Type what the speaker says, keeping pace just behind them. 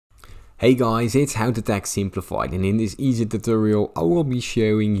Hey guys, it's How to Tech Simplified, and in this easy tutorial I will be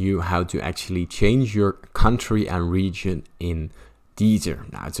showing you how to actually change your country and region in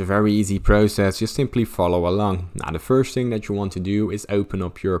Deezer. Now it's a very easy process, just simply follow along. Now the first thing that you want to do is open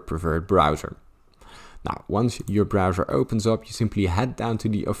up your preferred browser. Now once your browser opens up, you simply head down to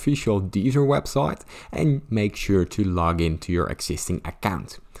the official Deezer website and make sure to log into your existing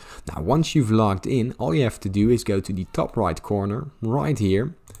account. Now once you've logged in, all you have to do is go to the top right corner right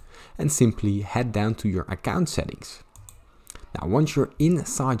here and simply head down to your account settings. Now once you're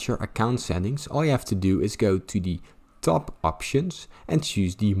inside your account settings, all you have to do is go to the top options and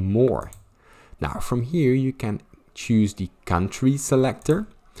choose the more. Now from here you can choose the country selector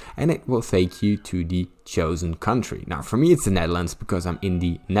and it will take you to the chosen country. Now for me it's the Netherlands because I'm in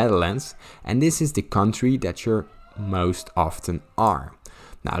the Netherlands, and this is the country that you most often are.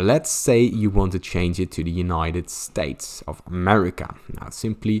 Now let's say you want to change it to the United States of America. Now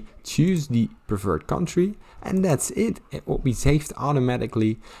simply choose the preferred country and that's it. It will be saved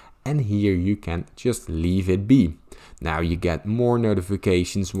automatically, and here you can just leave it be. Now you get more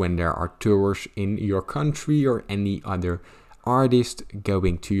notifications when there are tours in your country or any other artist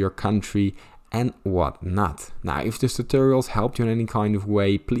going to your country and whatnot. Now if this tutorial helped you in any kind of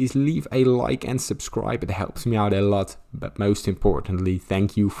way, please leave a like and subscribe. It helps me out a lot, but most importantly,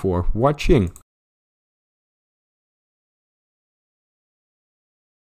 thank you for watching.